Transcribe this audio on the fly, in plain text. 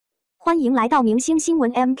欢迎来到明星新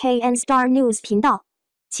闻 MKN Star News 频道，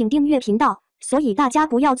请订阅频道，所以大家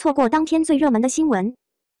不要错过当天最热门的新闻。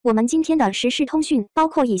我们今天的时事通讯包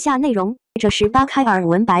括以下内容：这是8开耳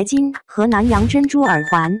纹白金和南洋珍珠耳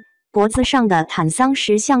环，脖子上的坦桑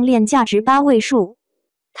石项链价值8位数。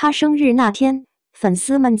他生日那天，粉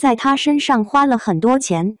丝们在他身上花了很多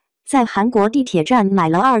钱，在韩国地铁站买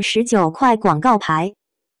了29块广告牌，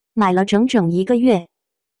买了整整1个月。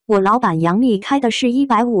我老板杨幂开的是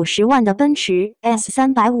150万的奔驰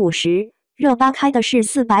S350， 热巴开的是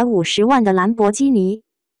450万的兰博基尼，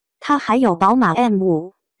他还有宝马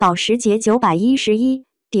M5、保时捷911，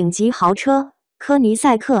顶级豪车科尼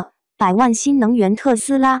赛克、100万新能源特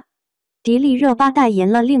斯拉。迪丽热巴代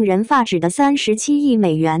言了令人发指的37亿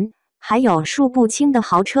美元，还有数不清的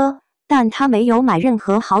豪车，但他没有买任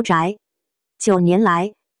何豪宅。9年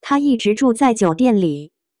来，他一直住在酒店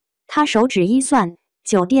里，他手指一算，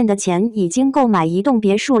酒店的钱已经够买一栋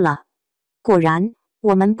别墅了。果然，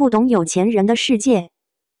我们不懂有钱人的世界。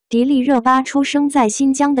迪丽热巴出生在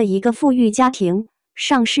新疆的一个富裕家庭，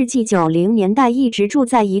上世纪90年代一直住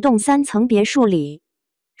在一栋3层别墅里。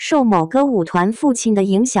受某歌舞团父亲的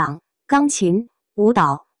影响，钢琴、舞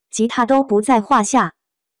蹈、吉他都不在话下。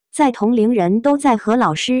在同龄人都在和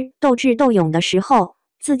老师斗智斗勇的时候，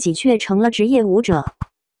自己却成了职业舞者。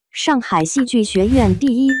上海戏剧学院第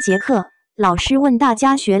1节课，老师问大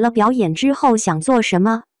家学了表演之后想做什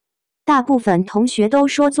么，大部分同学都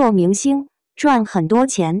说做明星，赚很多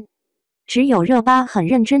钱。只有热巴很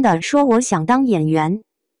认真地说我想当演员。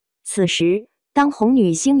此时，当红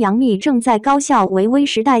女星杨幂正在高校微微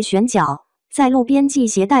时代选角，在路边系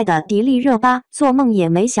鞋带的迪丽热巴做梦也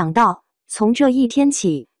没想到，从这一天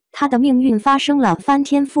起，她的命运发生了翻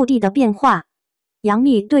天覆地的变化。杨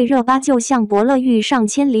幂对热巴就像伯乐遇上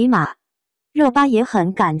千里马。热巴也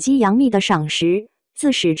很感激杨幂的赏识，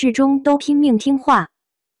自始至终都拼命听话。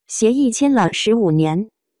协议签了15年。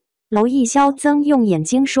娄艺潇曾用眼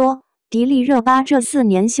睛说，迪丽热巴这4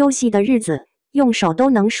年休息的日子，用手都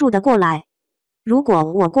能数得过来。如果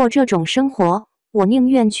我过这种生活，我宁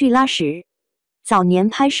愿去拉屎。早年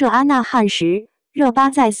拍摄阿那汗时，热巴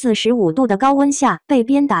在45度的高温下被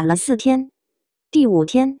鞭打了4天。第5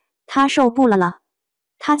天，她受不了。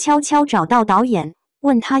她悄悄找到导演，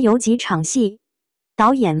问他有几场戏。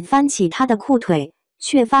导演翻起他的裤腿，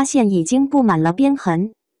却发现已经布满了鞭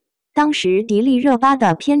痕。当时迪丽热巴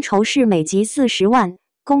的片酬是每集40万，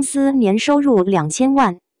公司年收入2000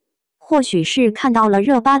万。或许是看到了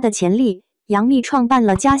热巴的潜力，杨幂创办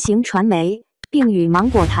了嘉行传媒，并与芒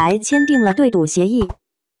果台签订了对赌协议。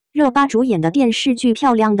热巴主演的电视剧《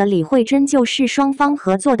漂亮的李慧珍》就是双方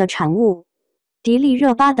合作的产物。迪丽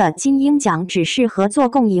热巴的金鹰奖只是合作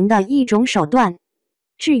共赢的一种手段。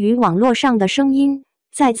至于网络上的声音，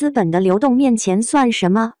在资本的流动面前算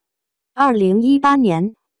什么？2018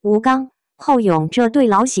年，吴刚、后勇这对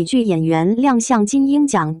老喜剧演员亮相金鹰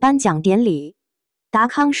奖颁奖典礼。达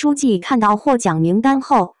康书记看到获奖名单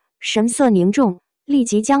后，神色凝重，立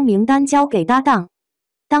即将名单交给搭档。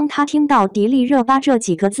当他听到迪丽热巴这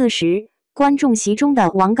几个字时，观众席中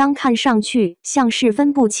的王刚看上去像是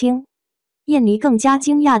分不清。燕妮更加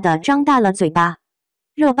惊讶地张大了嘴巴。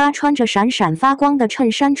热巴穿着闪闪发光的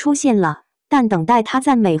衬衫出现了，但等待她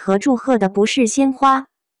赞美和祝贺的不是鲜花，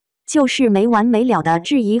就是没完没了的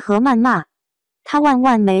质疑和谩骂。她万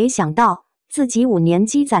万没想到，自己5年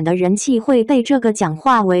积攒的人气会被这个奖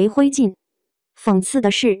化为灰烬。讽刺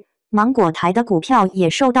的是，芒果台的股票也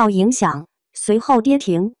受到影响，随后跌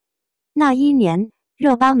停。那一年，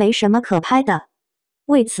热巴没什么可拍的。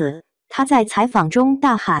为此，她在采访中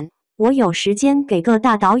大喊：“我有时间给个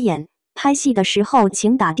大导演。拍戏的时候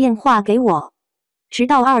请打电话给我。”直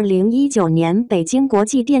到2019年北京国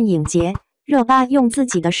际电影节，热巴用自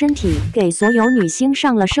己的身体给所有女星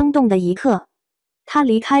上了生动的一课。她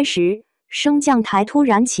离开时，升降台突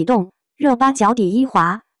然启动，热巴脚底一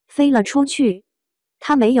滑，飞了出去。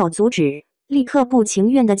她没有阻止，立刻不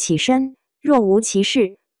情愿地起身，若无其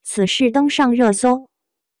事。此事登上热搜。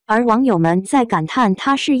而网友们在感叹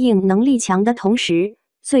她适应能力强的同时，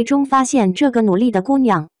最终发现这个努力的姑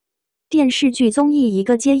娘。电视剧综艺一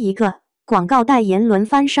个接一个，广告代言轮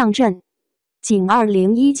番上阵。仅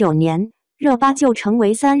2019年，热巴就成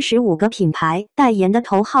为35个品牌代言的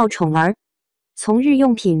头号宠儿。从日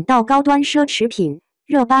用品到高端奢侈品，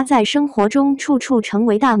热巴在生活中处处成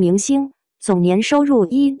为大明星，总年收入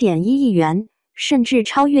1.1亿元，甚至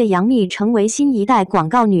超越杨幂成为新一代广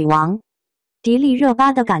告女王。迪丽热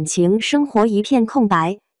巴的感情生活一片空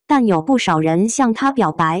白，但有不少人向她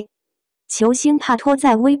表白。球星帕托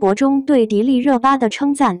在微博中对迪丽热巴的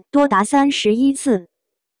称赞多达31次。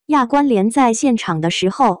亚冠联在现场的时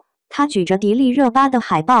候，他举着迪丽热巴的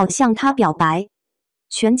海报向她表白。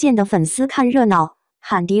权健的粉丝看热闹，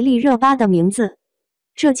喊迪丽热巴的名字。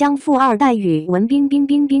浙江富二代宇文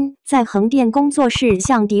彬在横店工作室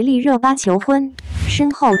向迪丽热巴求婚，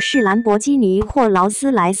身后是兰博基尼或劳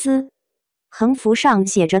斯莱斯，横幅上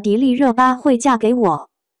写着迪丽热巴会嫁给我。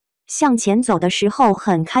向前走的时候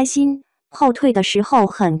很开心，后退的时候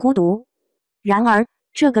很孤独。然而，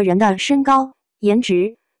这个人的身高、颜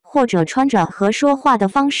值，或者穿着和说话的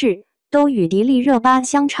方式，都与迪丽热巴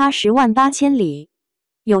相差108000里。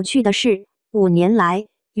有趣的是，5年来，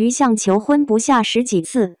鱼向求婚不下10几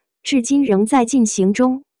次，至今仍在进行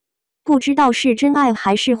中。不知道是真爱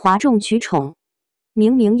还是哗众取宠。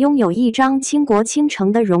明明拥有一张倾国倾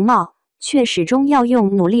城的容貌，却始终要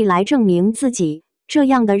用努力来证明自己。这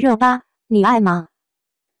样的热巴，你爱吗？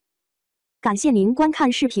感谢您观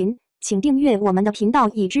看视频，请订阅我们的频道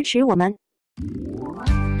以支持我们。